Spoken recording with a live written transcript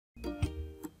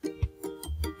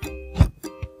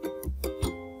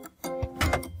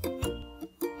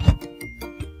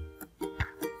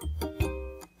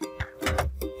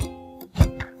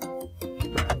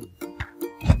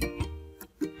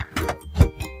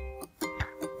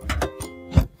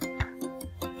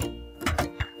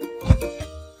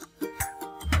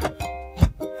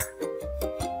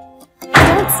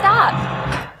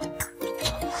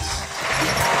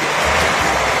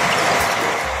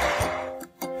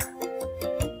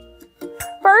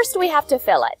First, we have to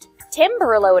fill it.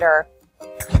 Timber loader.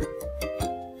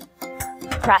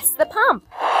 Press the pump.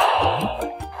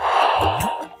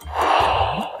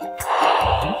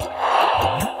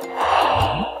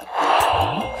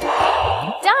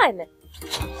 Done!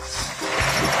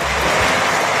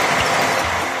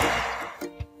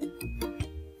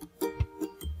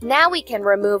 Now we can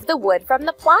remove the wood from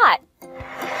the plot.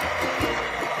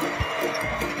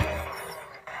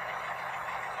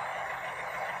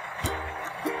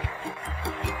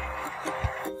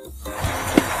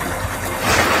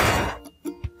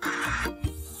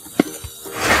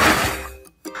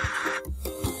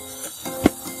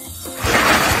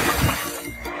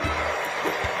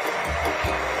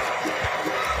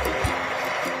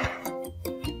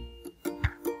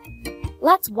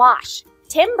 Let's wash.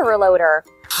 Timber loader.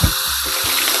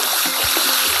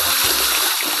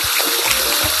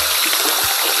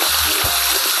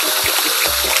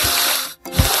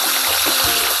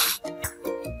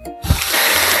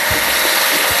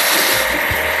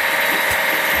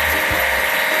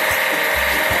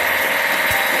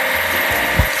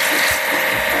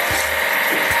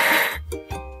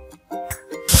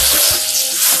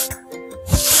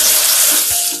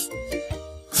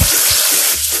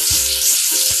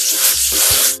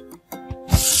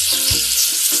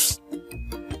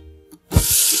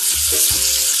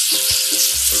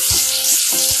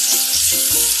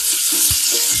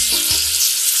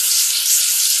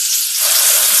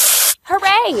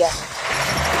 Hooray!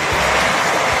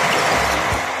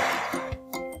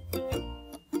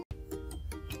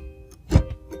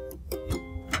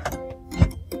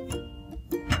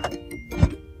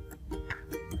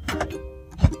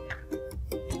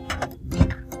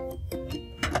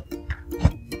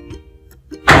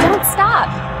 Don't stop!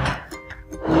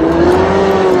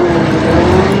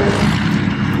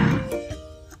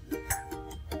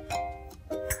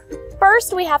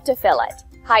 First, we have to fill it.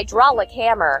 Hydraulic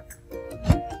hammer.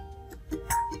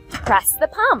 Press the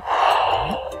pump.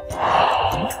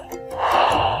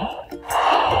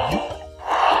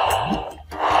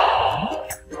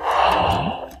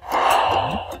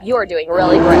 You're doing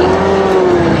really great.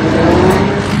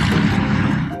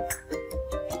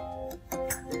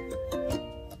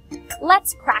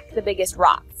 Let's crack the biggest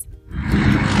rocks.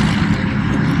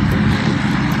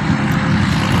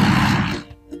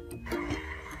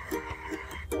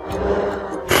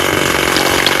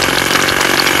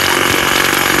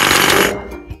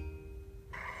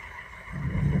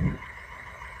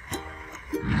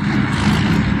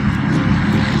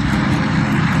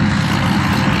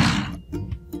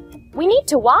 We need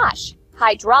to wash.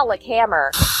 Hydraulic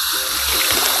hammer.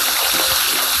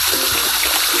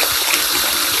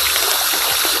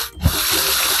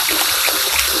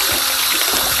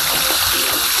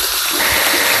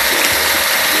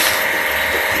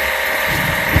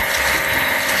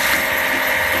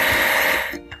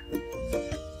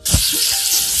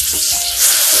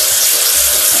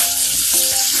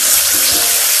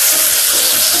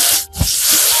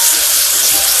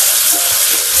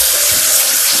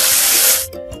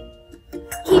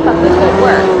 Keep up the good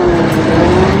work.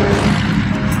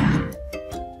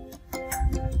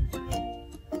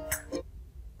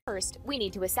 First, we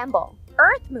need to assemble.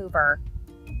 Earth mover.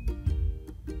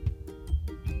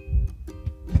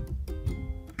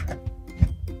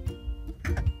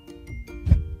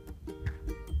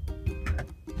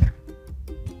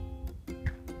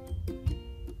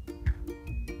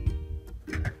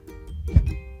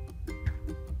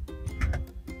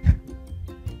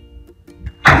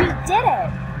 We did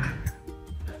it!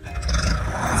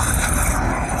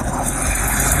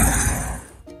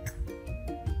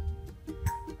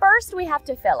 First, we have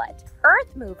to fill it.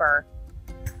 Earth mover.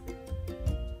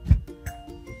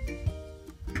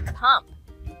 Pump.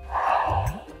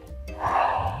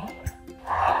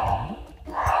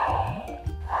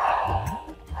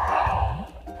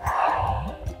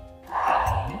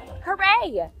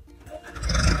 Hooray!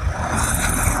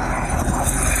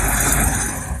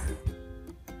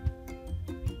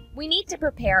 We need to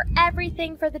prepare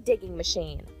everything for the digging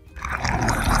machine.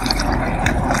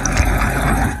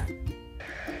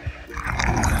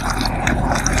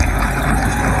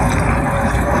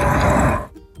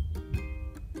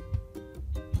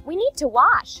 We need to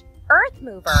wash. Earth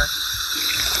mover.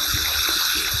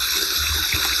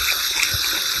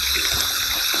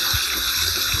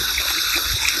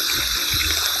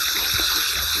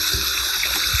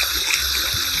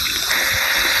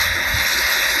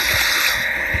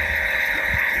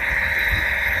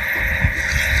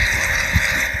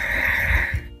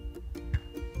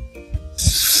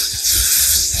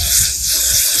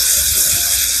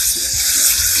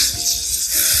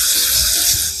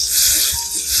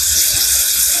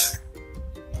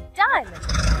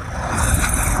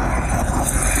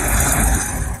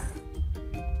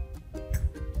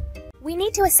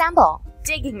 assemble.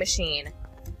 Digging machine.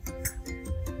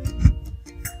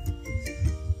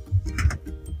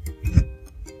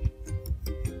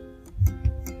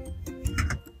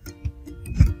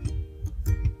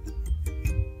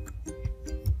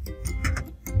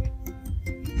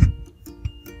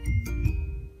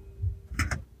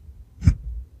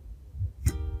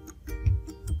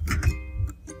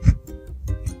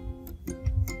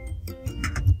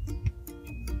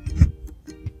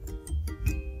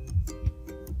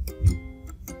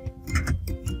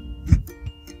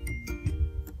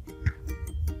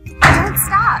 Don't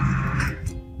stop.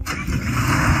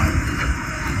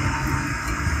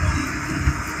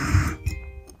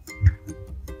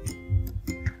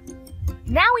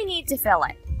 Now we need to fill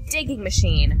it. Digging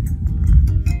machine.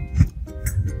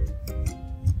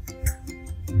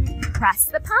 Press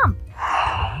the pump.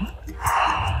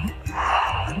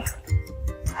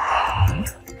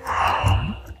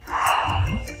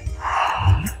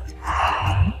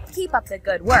 Keep up the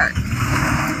good work.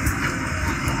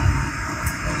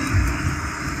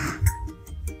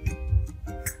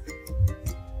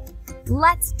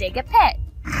 Let's dig a pit.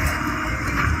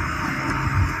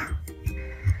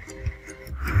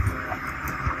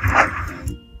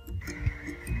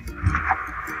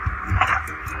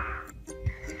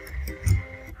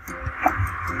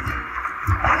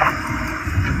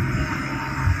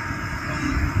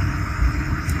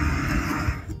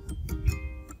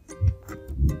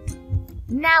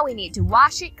 Now we need to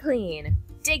wash it clean.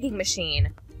 Digging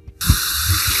machine.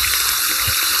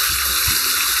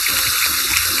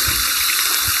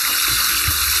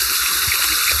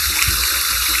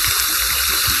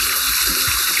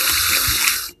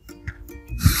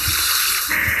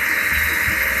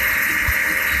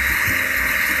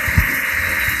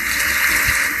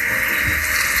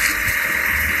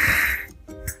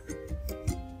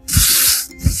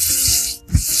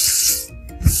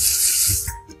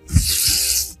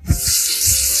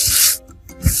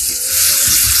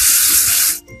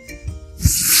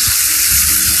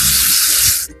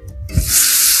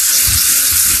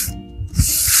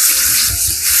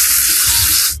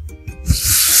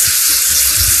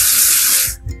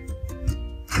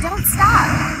 Don't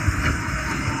stop.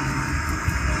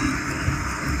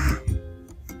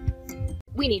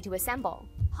 We need to assemble.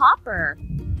 Hopper.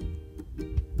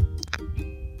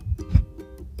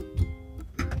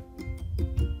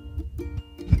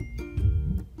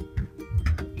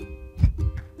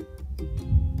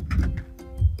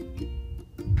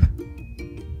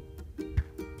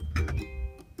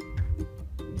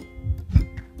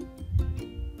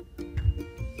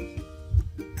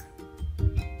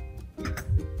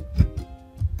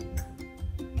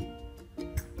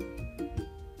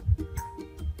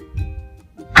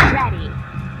 Ready.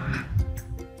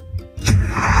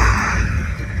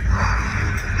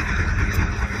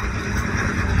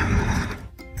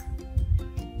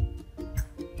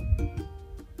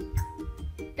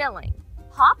 Filling.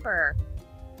 Hopper.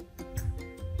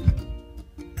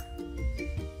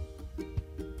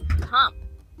 Pump.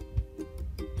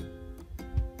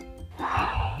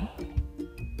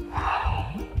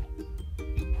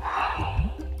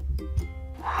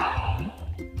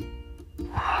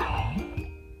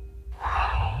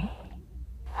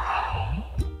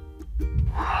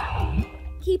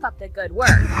 Keep up the good work.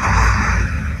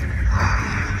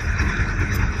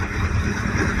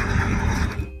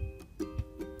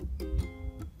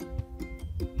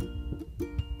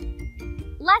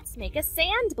 Let's make a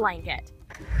sand blanket.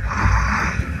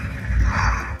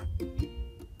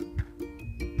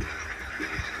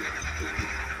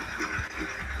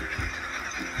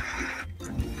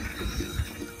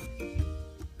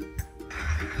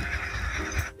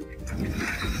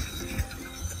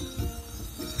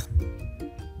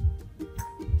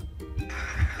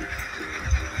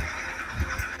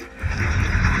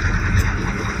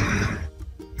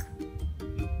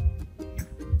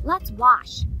 Let's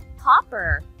wash.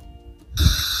 Hopper.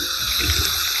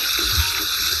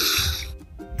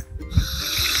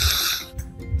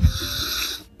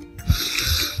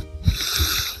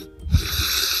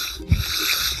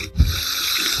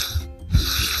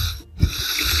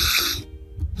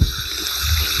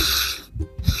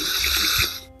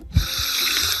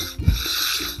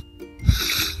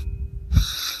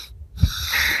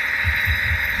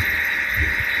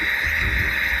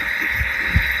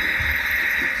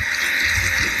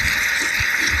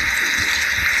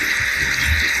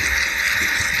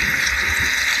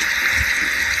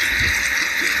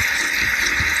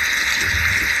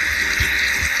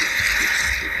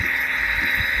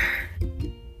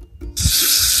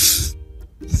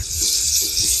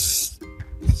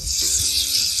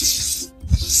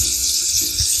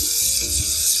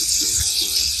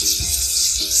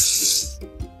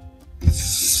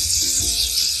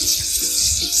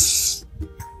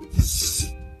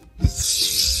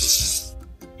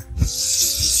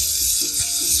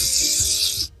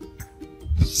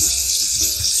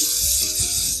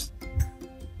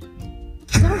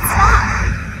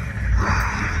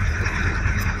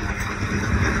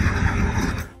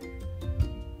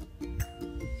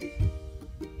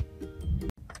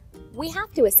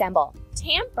 have to assemble.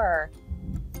 Tamper.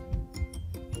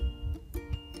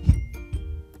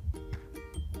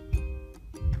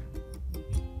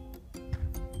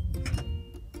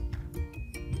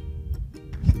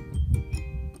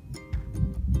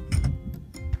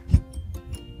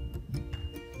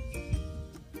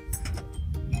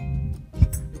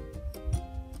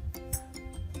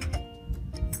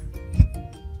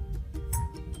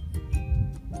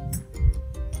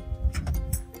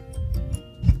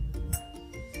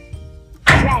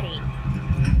 Ready.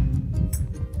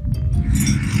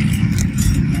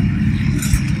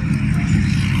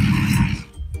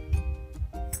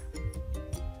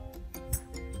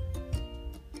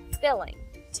 Filling.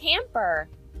 Tamper.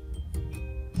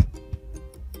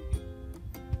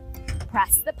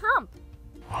 Press the pump.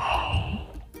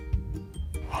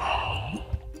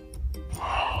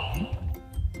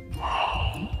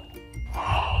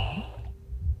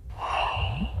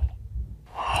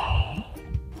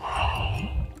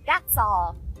 That's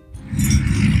all.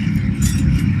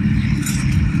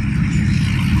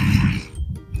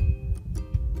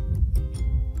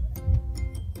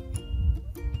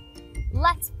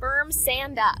 Let's firm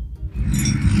sand up.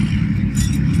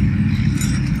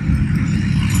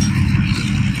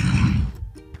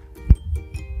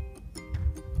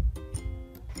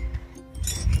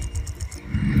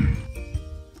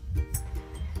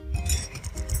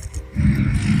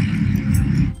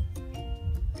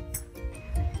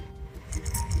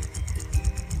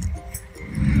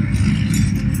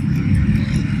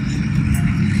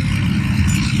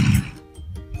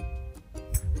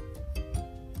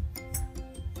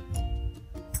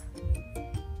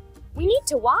 We need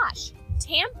to wash.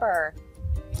 Tamper.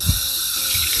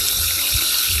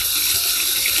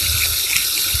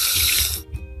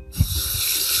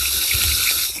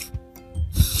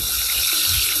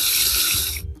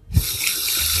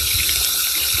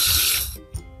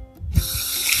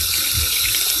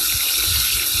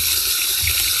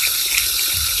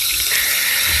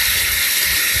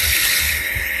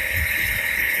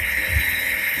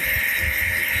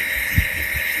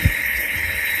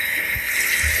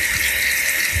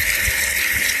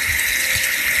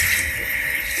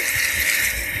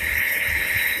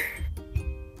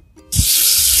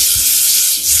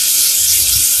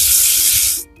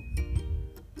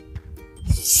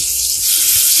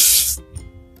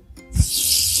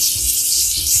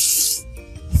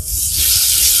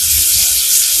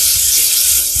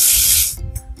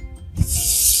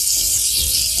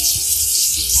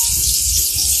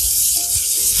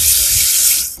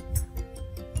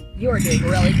 You're doing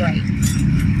really great.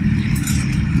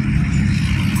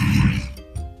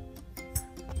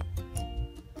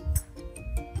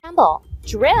 Assemble.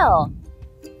 Drill.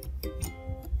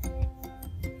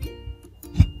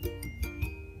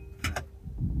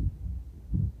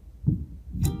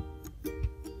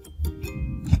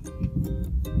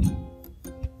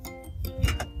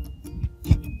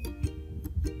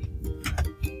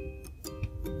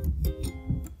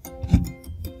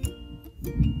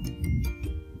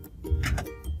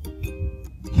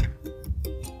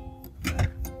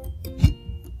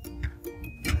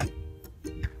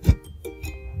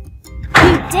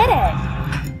 Did it!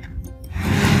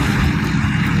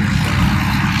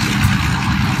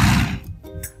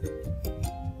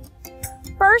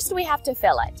 First, we have to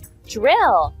fill it.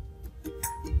 Drill.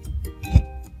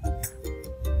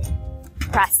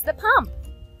 Press the pump.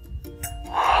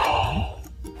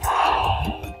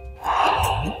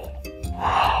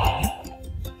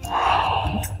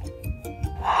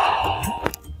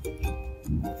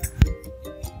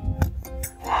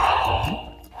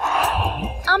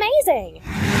 Amazing!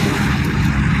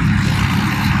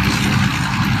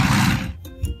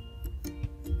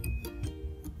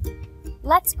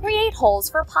 Let's create holes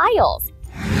for piles.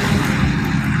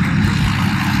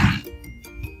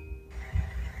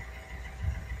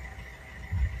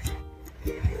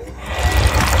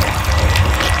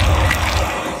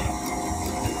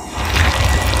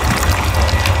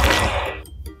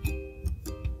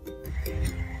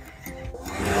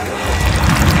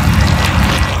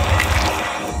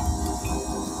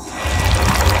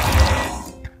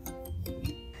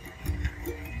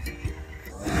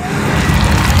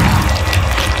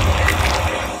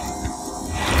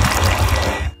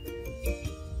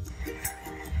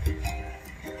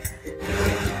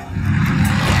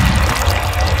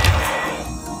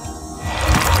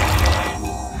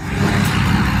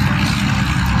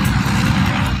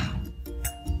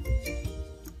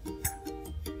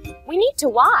 We need to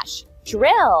wash.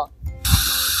 Drill.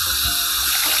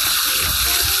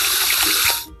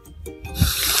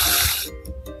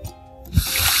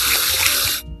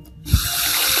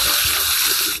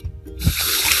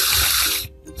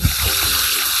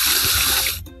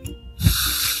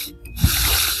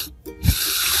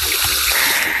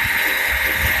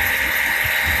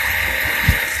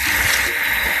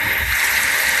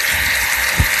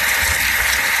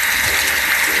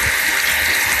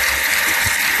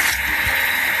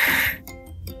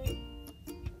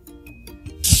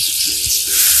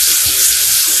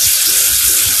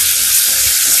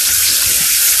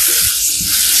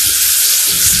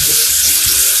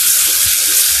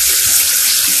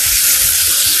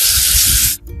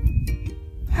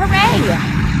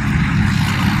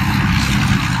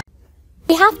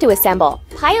 We have to assemble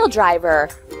pile driver.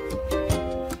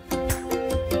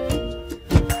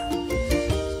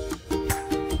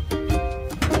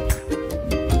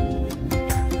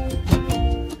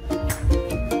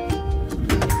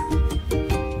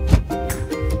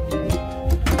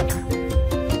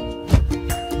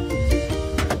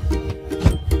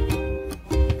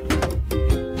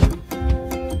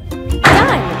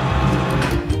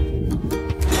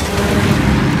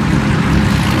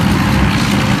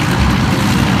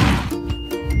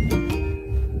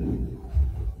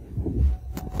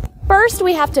 First,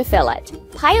 we have to fill it.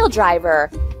 Pile driver.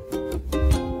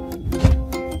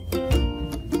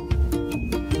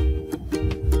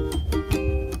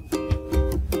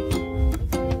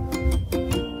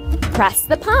 Press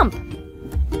the pump.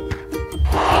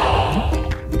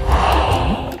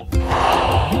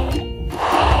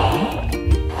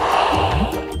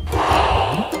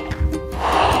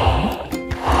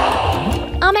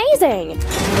 Amazing!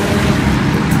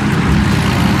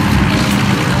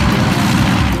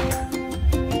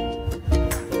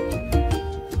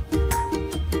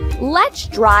 Let's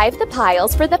drive the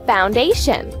piles for the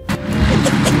foundation.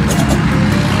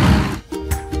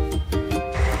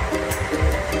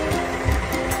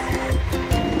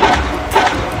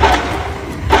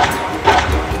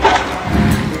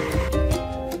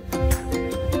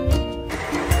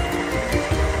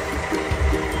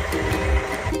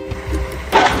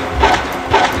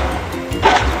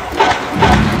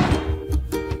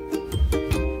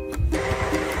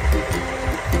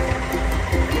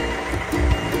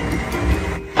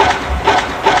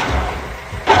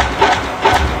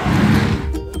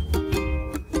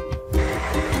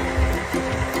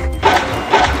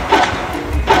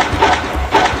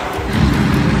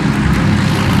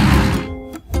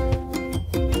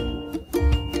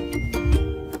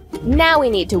 Now we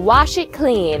need to wash it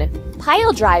clean.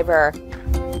 Pile driver.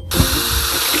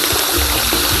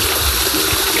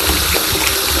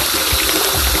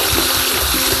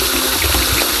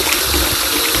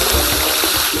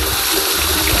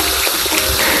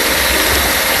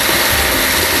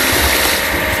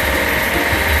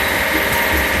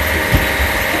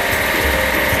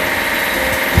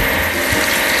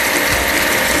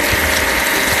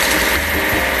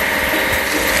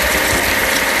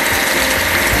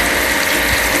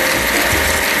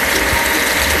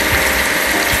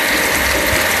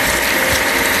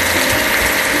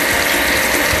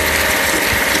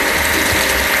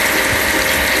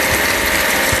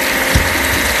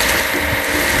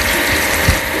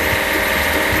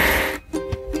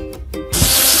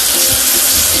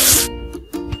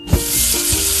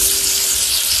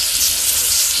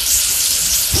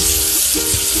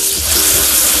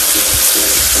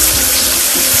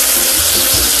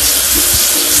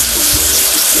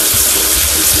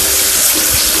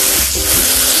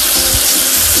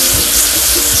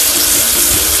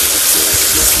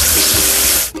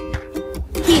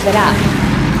 Keep it up.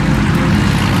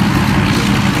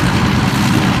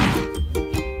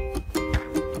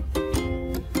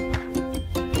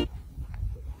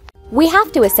 We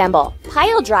have to assemble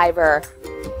pile driver.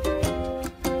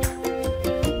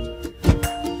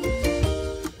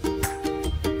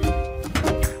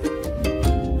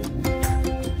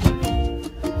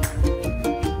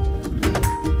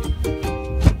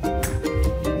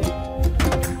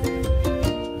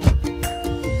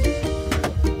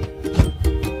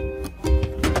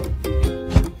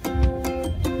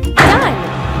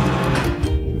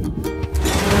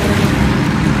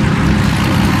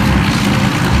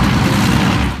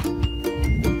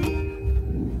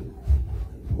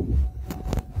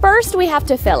 First, we have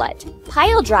to fill it.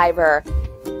 Pile driver.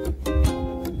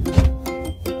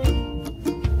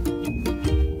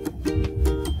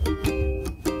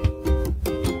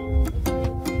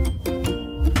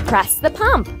 Press the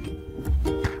pump.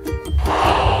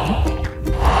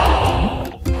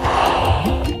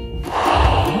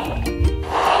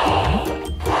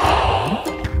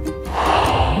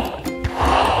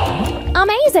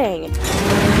 Amazing!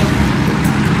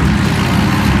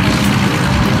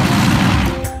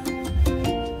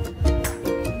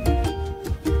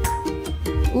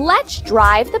 Let's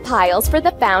drive the piles for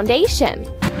the foundation.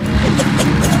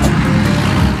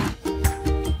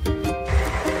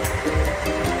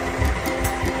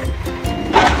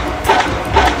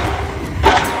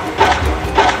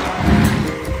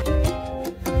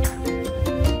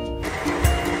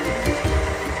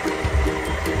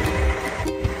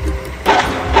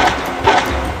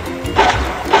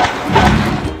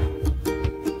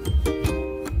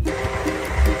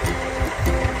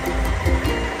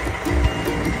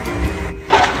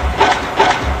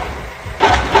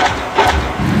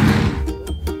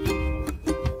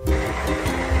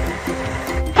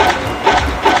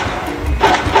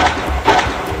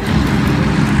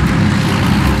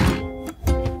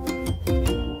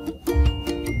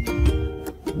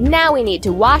 Now we need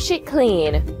to wash it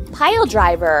clean. Pile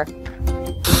driver.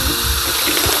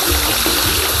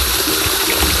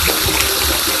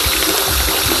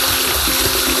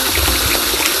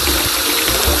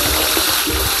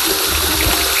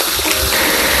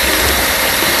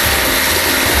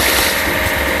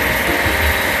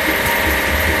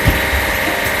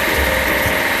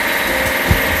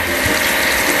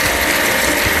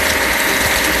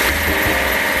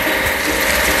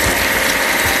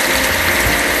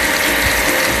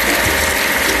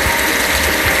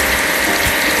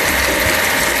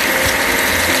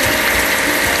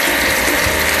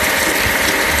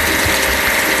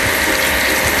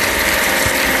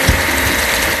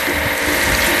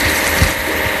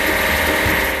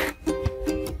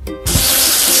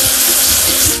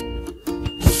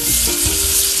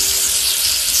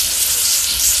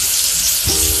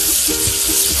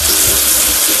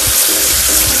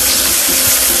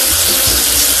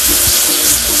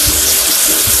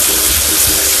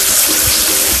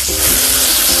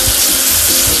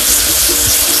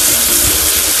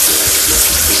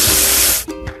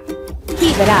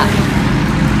 Keep it up.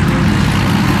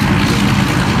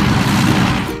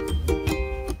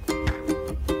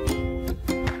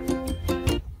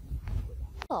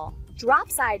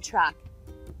 Drop side truck.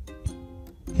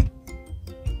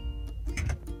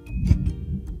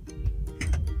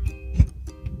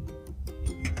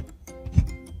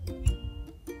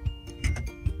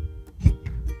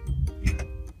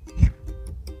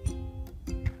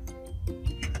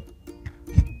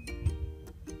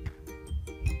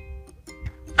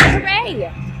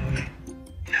 Hooray!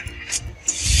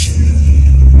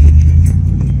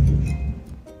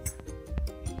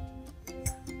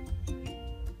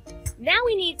 Now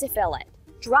we need to fill it.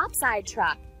 Drop side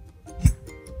truck.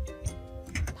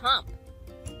 Pump.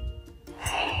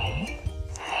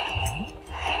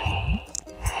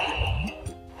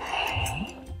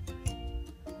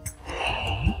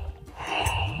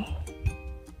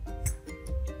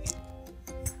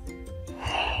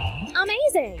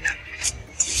 Amazing!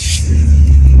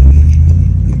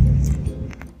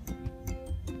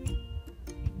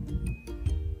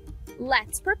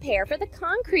 Let's prepare for the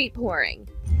concrete pouring.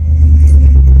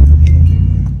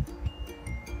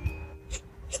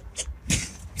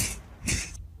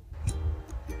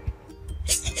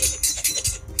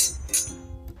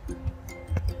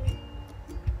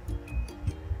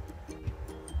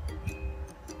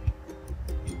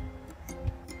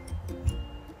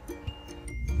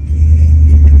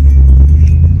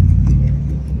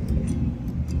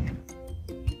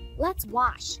 Let's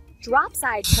wash. Drop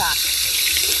side truck.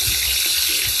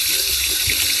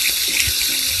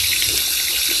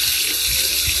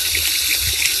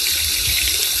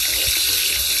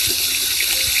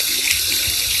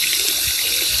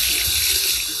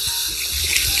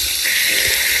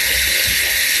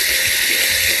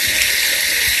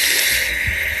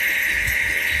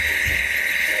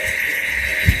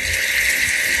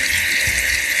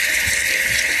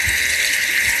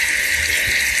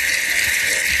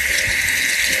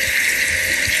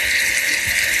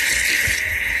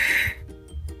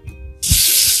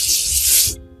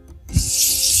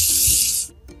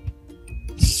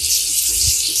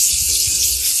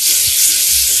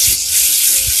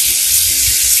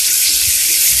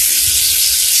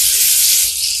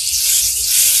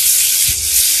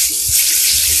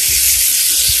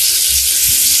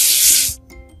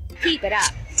 Keep it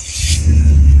up.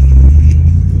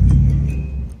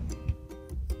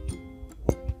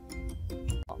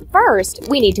 First,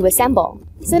 we need to assemble.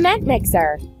 Cement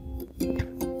mixer.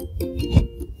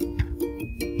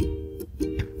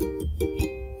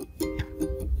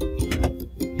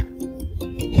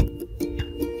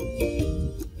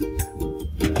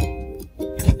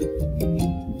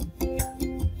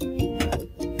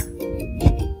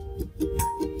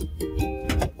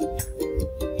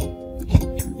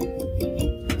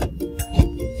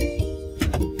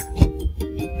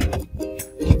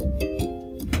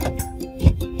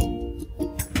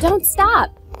 Don't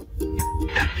stop!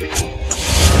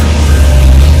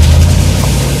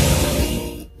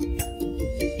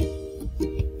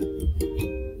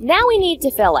 Now we need to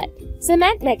fill it.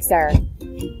 Cement mixer.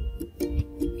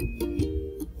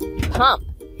 Pump.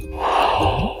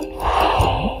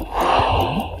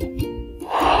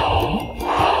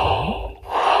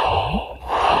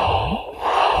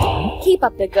 Keep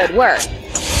up the good work.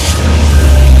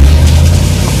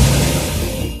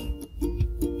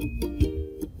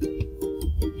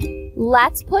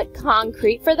 Let's put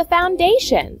concrete for the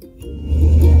foundation.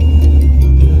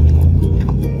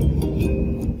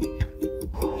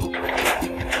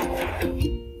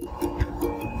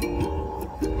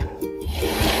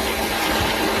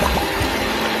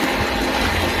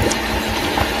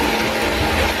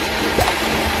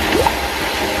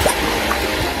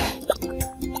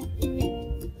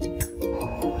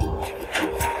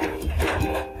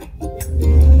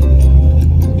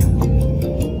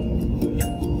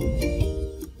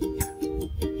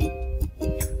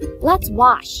 Let's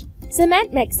wash.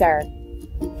 Cement mixer.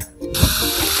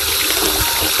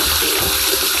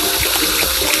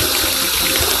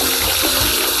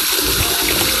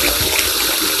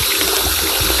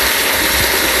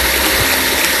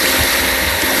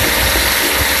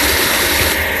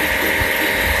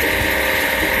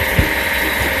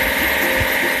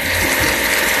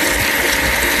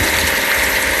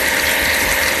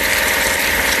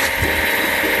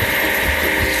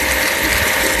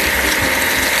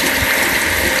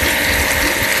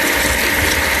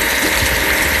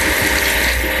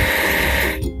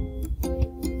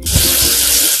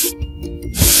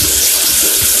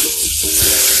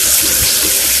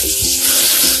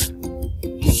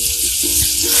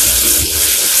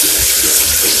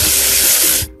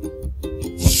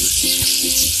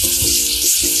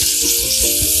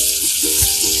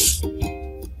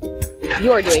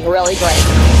 You're doing really great.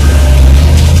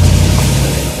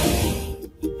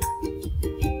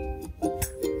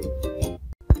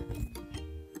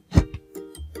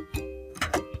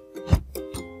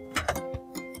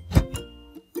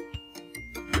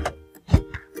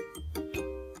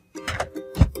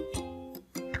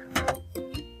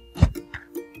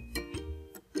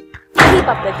 Keep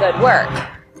up the good work.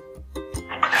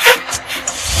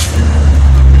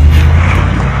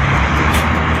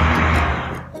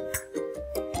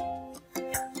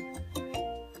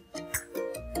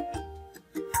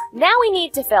 Now we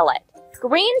need to fill it.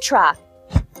 Green truck.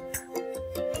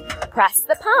 Press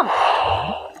the pump.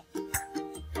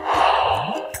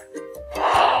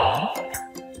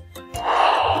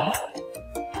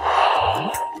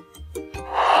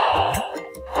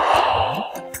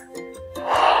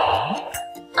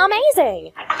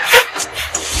 Amazing!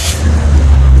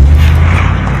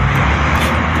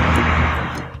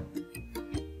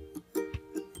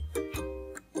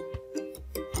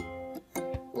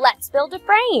 Let's build a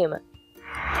frame.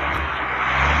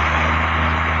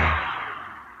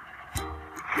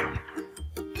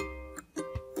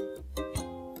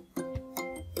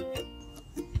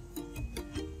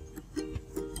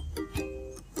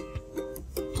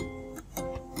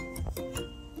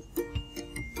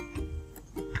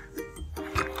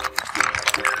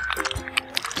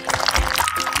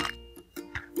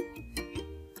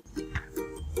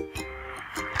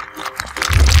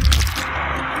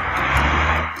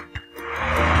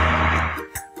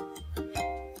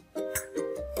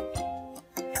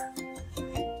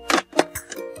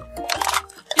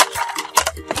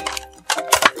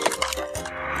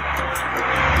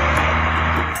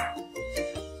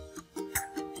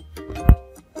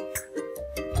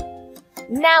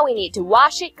 Now we need to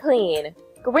wash it clean.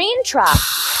 Green truck.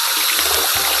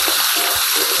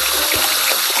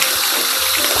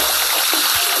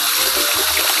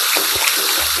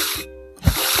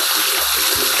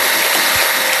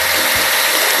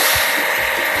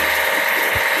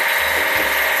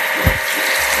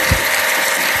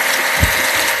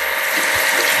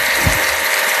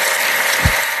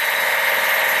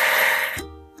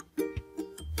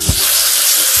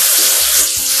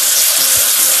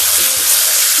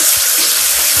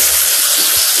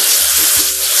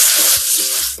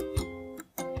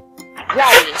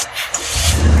 Ready.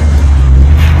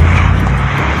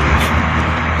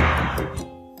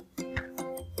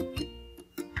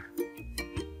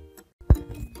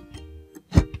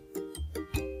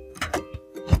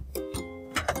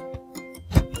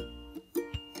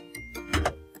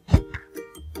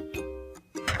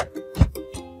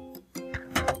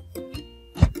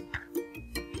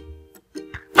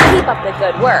 Keep up the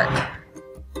good work.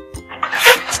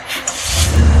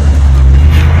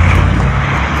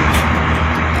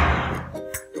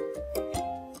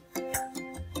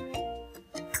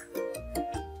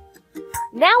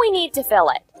 Now we need to fill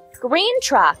it. Green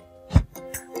truck.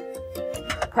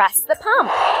 Press the pump.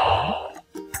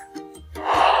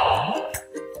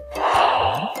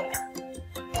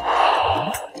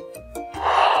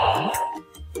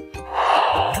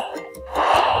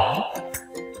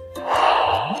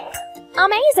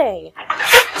 Amazing!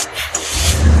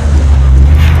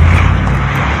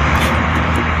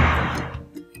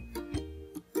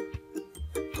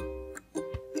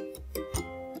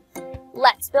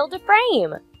 Let's build a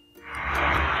frame.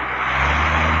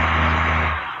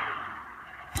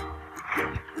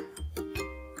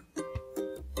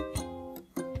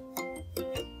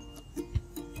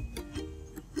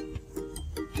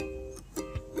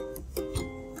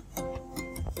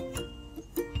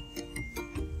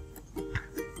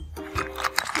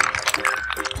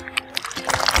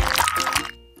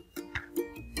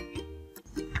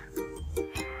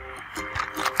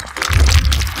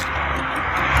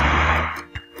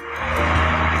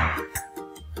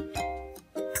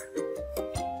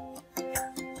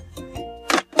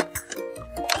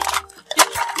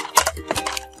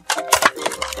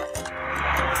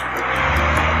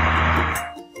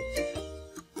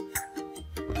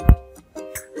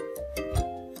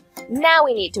 Now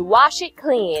we need to wash it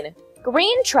clean.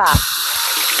 Green truck.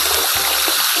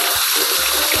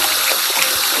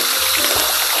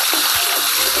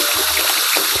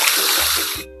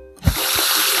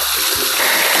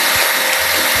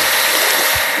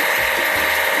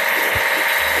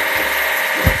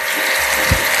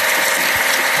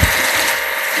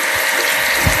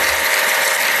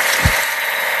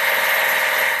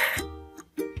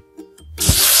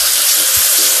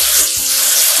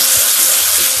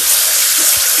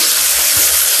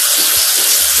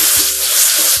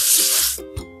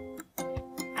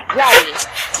 Ready.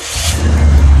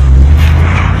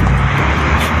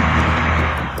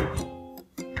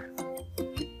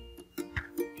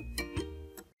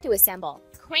 To assemble.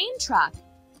 Crane truck.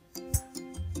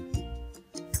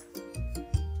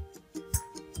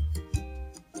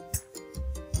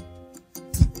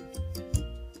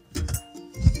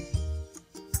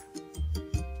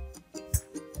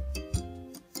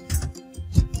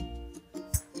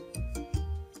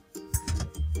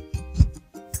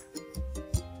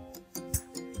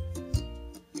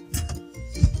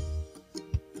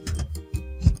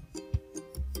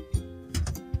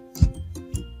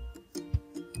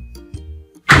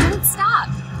 Stop.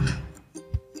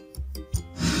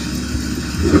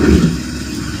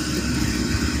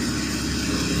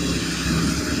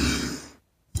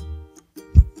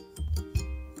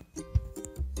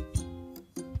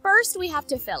 First, we have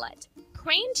to fill it.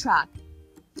 Crane truck.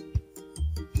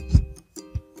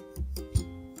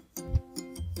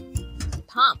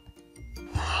 Pump.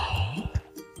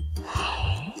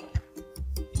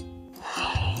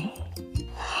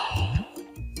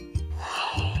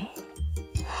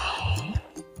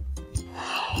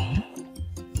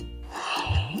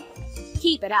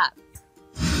 Keep it up.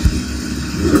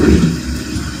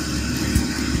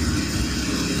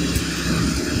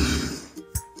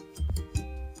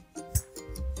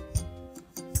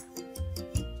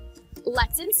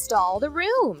 Let's install the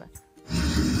room.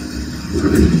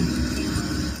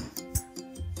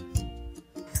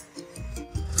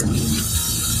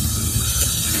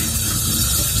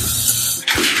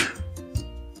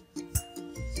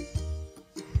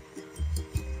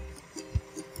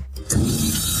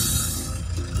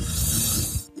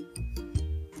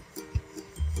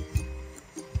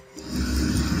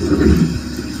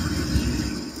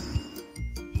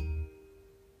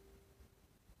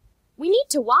 We need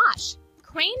to wash.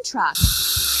 Crane truck.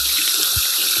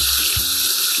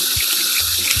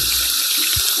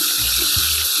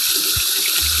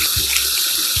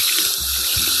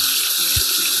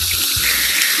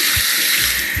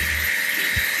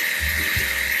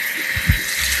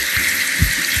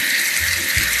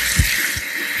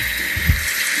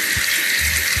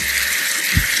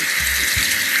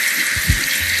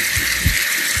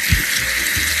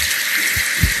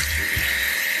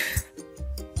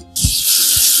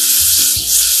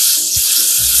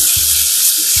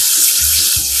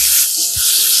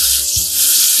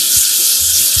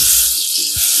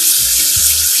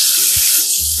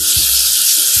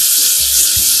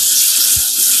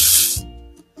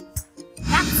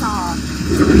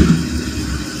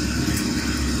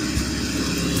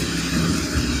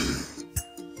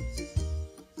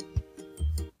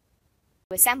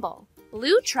 Assemble.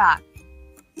 Blue truck.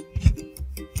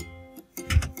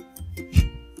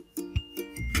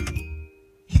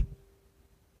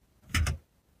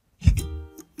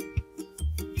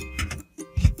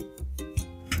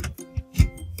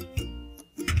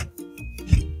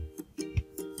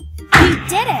 We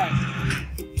did it!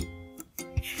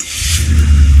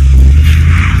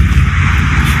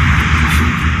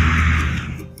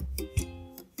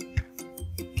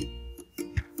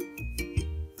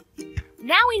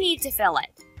 Now we need to fill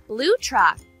it. Blue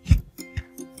truck.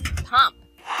 Pump.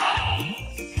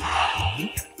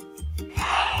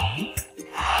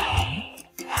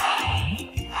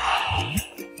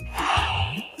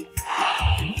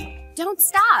 Don't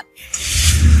stop.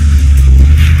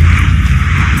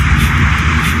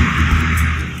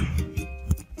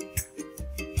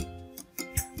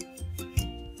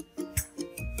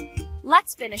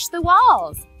 Let's finish the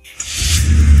walls.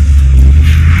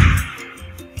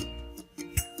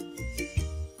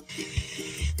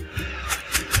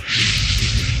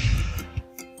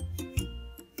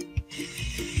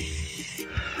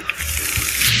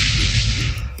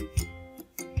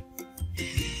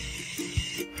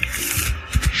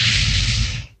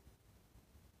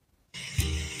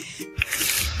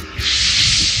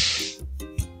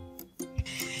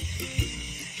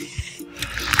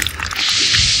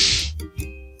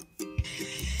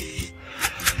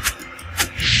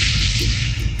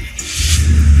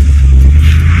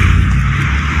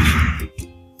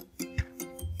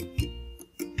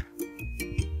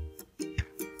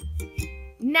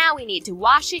 Now we need to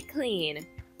wash it clean.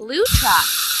 Blue truck.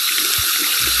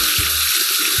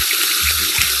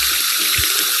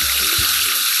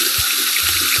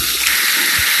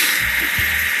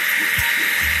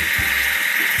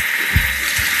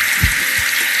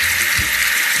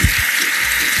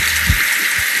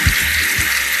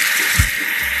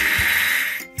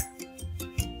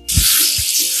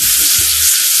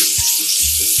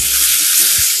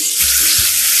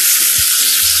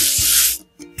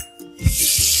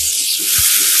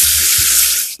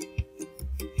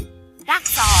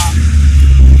 That's all.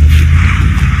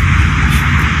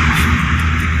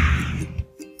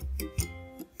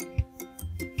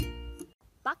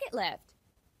 Bucket lift.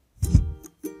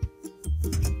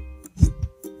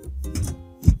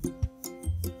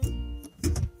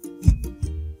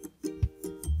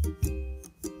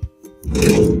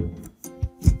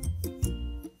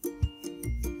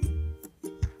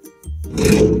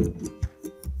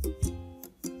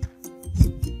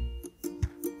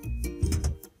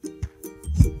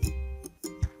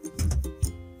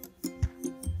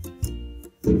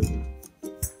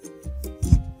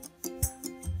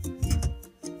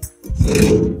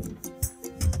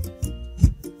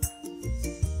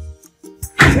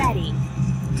 Ready.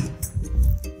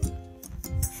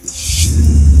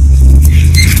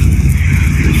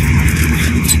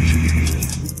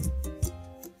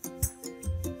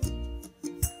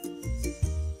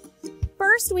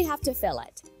 First, we have to fill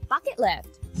it. Bucket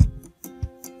lift.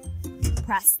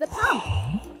 Press the pump.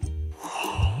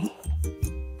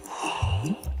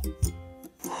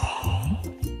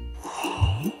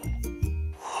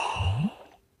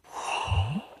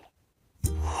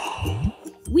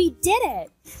 We did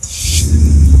it!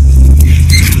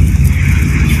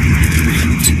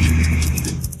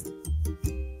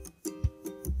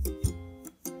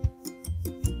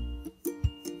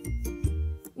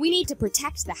 We need to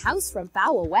protect the house from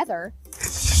foul weather.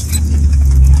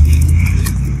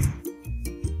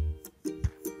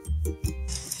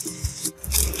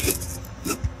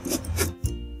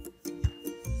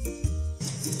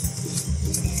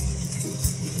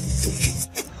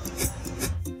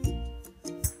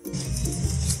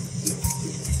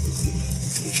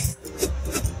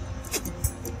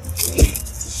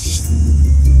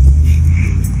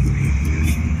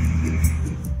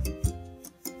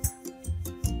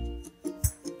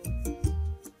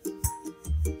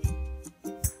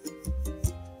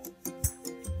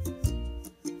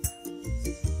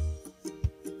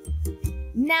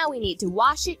 Now we need to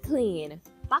wash it clean.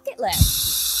 Bucket lift.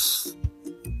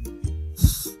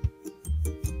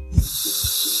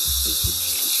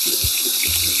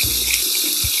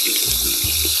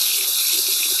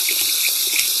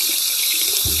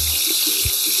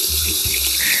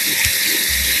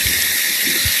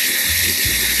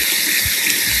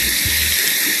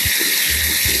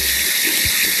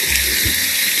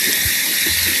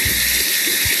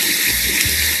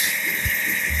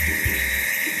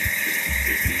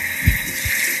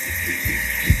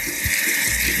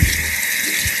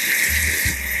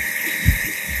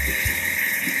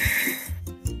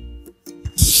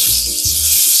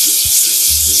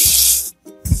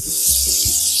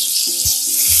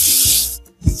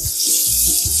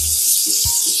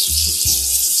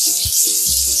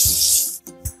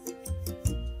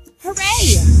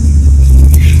 Hooray!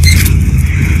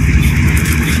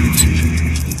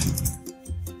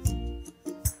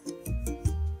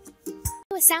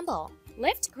 To assemble.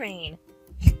 Lift crane.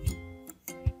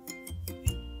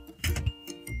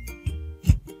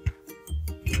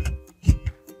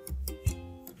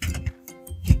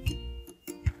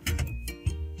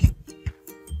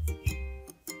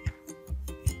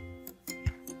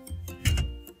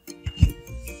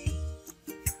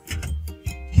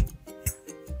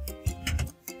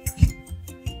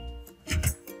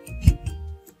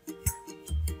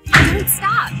 Don't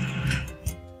stop.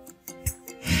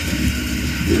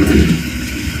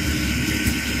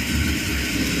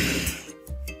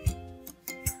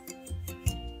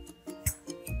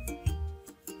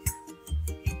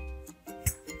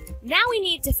 Now we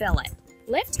need to fill it.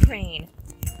 Lift crane.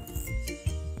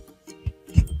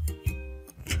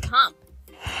 Pump.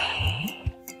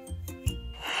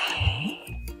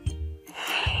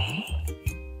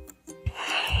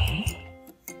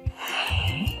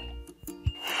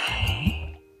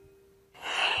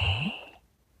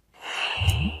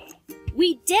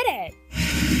 We did it!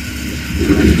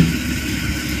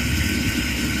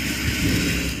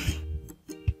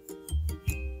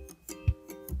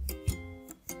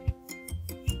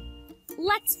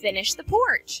 Let's finish the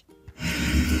porch.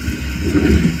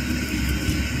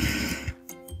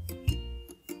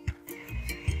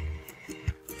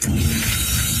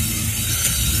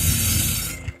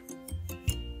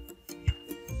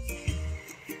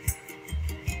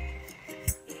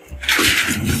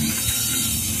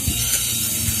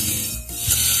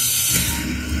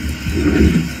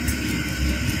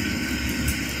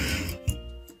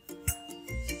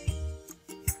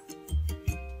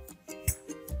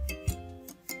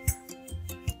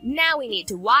 Now we need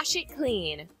to wash it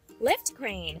clean. Lift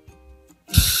crane.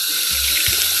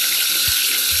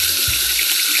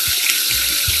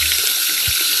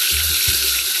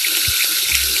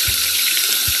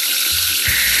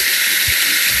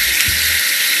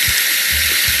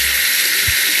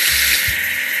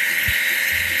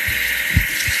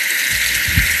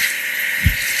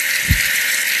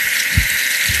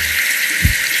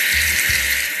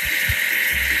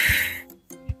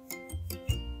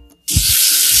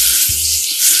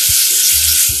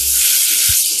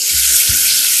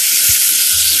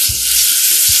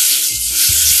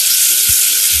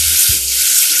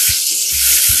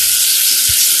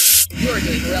 You're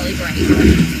doing really great.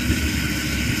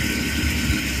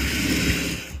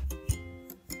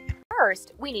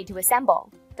 First, we need to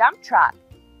assemble. Dump truck.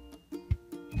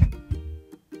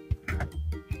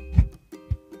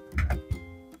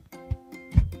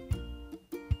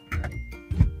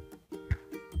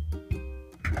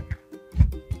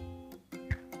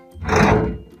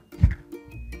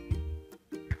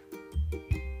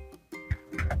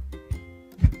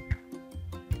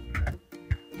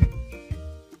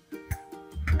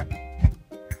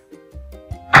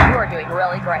 You're doing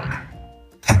really great.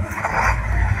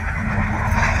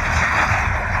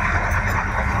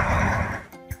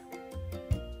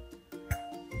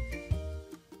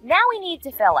 Now we need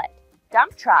to fill it.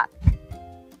 Dump truck.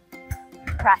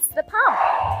 Press the pump.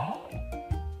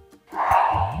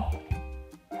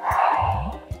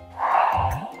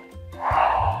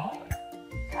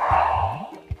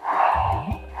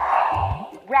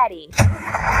 Ready.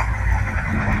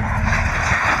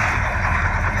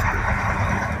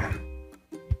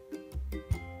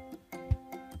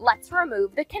 Let's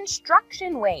remove the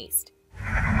construction waste.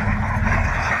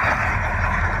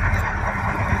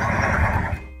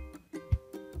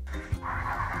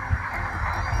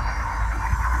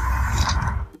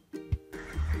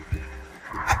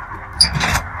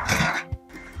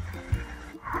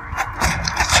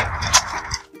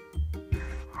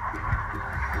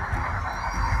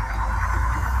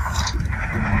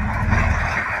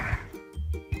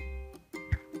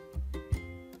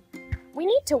 We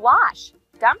need to wash.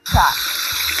 Dump truck.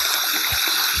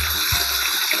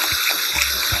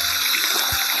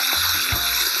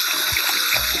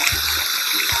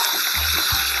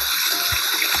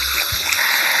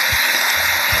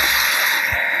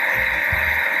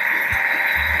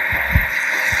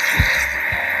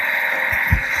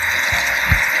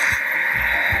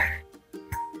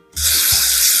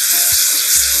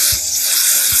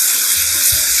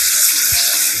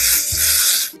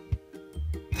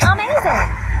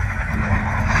 Amazing!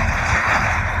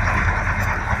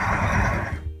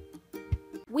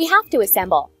 We have to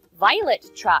assemble. Violet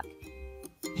truck.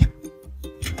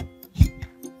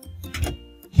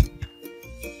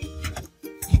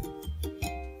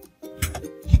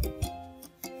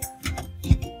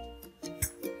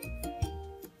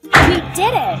 We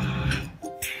did it!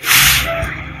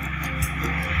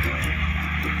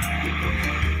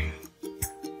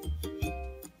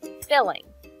 Filling.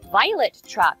 Violet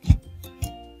truck.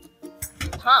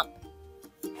 Pump.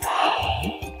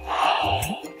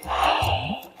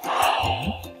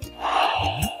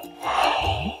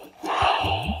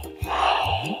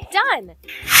 Done!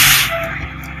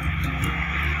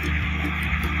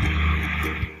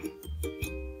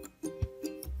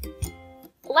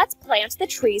 Let's plant the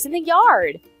trees in the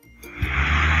yard.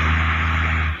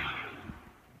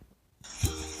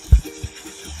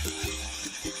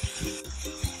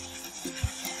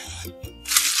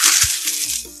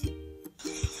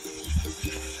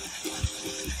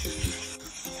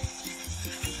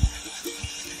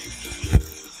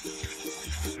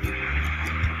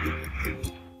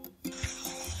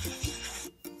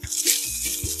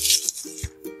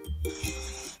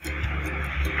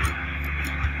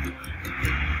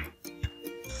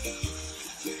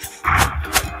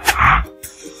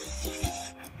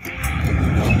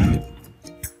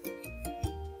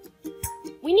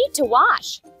 We need to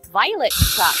wash. Violet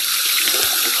truck.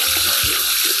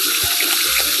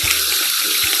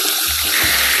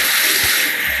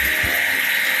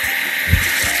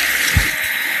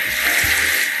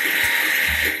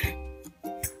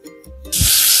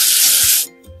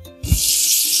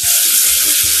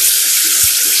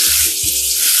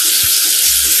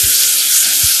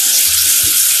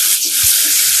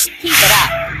 Keep it up.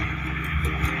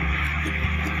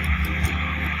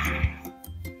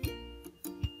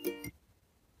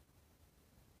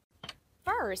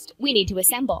 First, we need to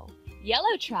assemble.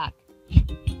 Yellow truck.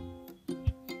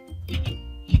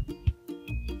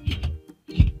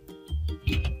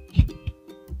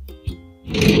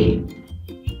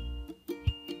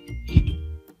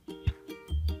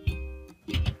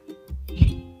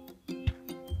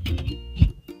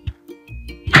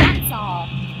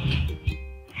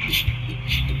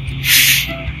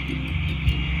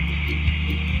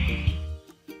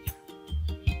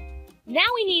 Now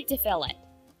we need to fill it.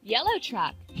 Yellow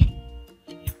truck.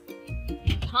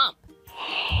 Pump.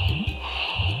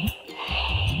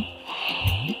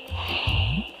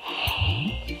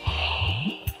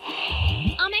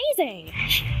 Amazing!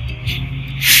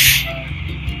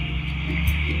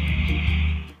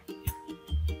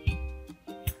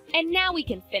 And now we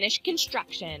can finish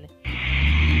construction.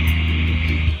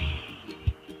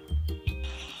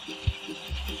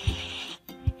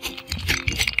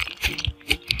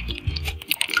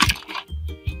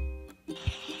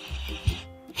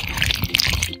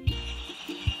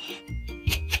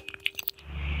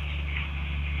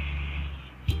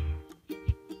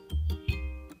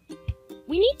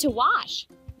 We need to wash.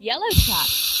 Yellow truck.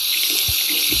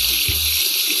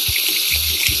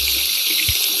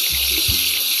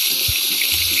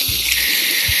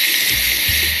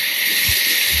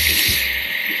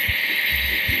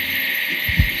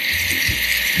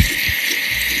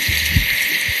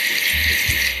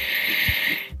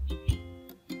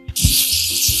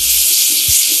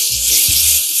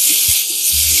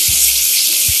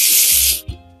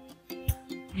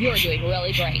 You're doing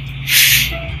really great.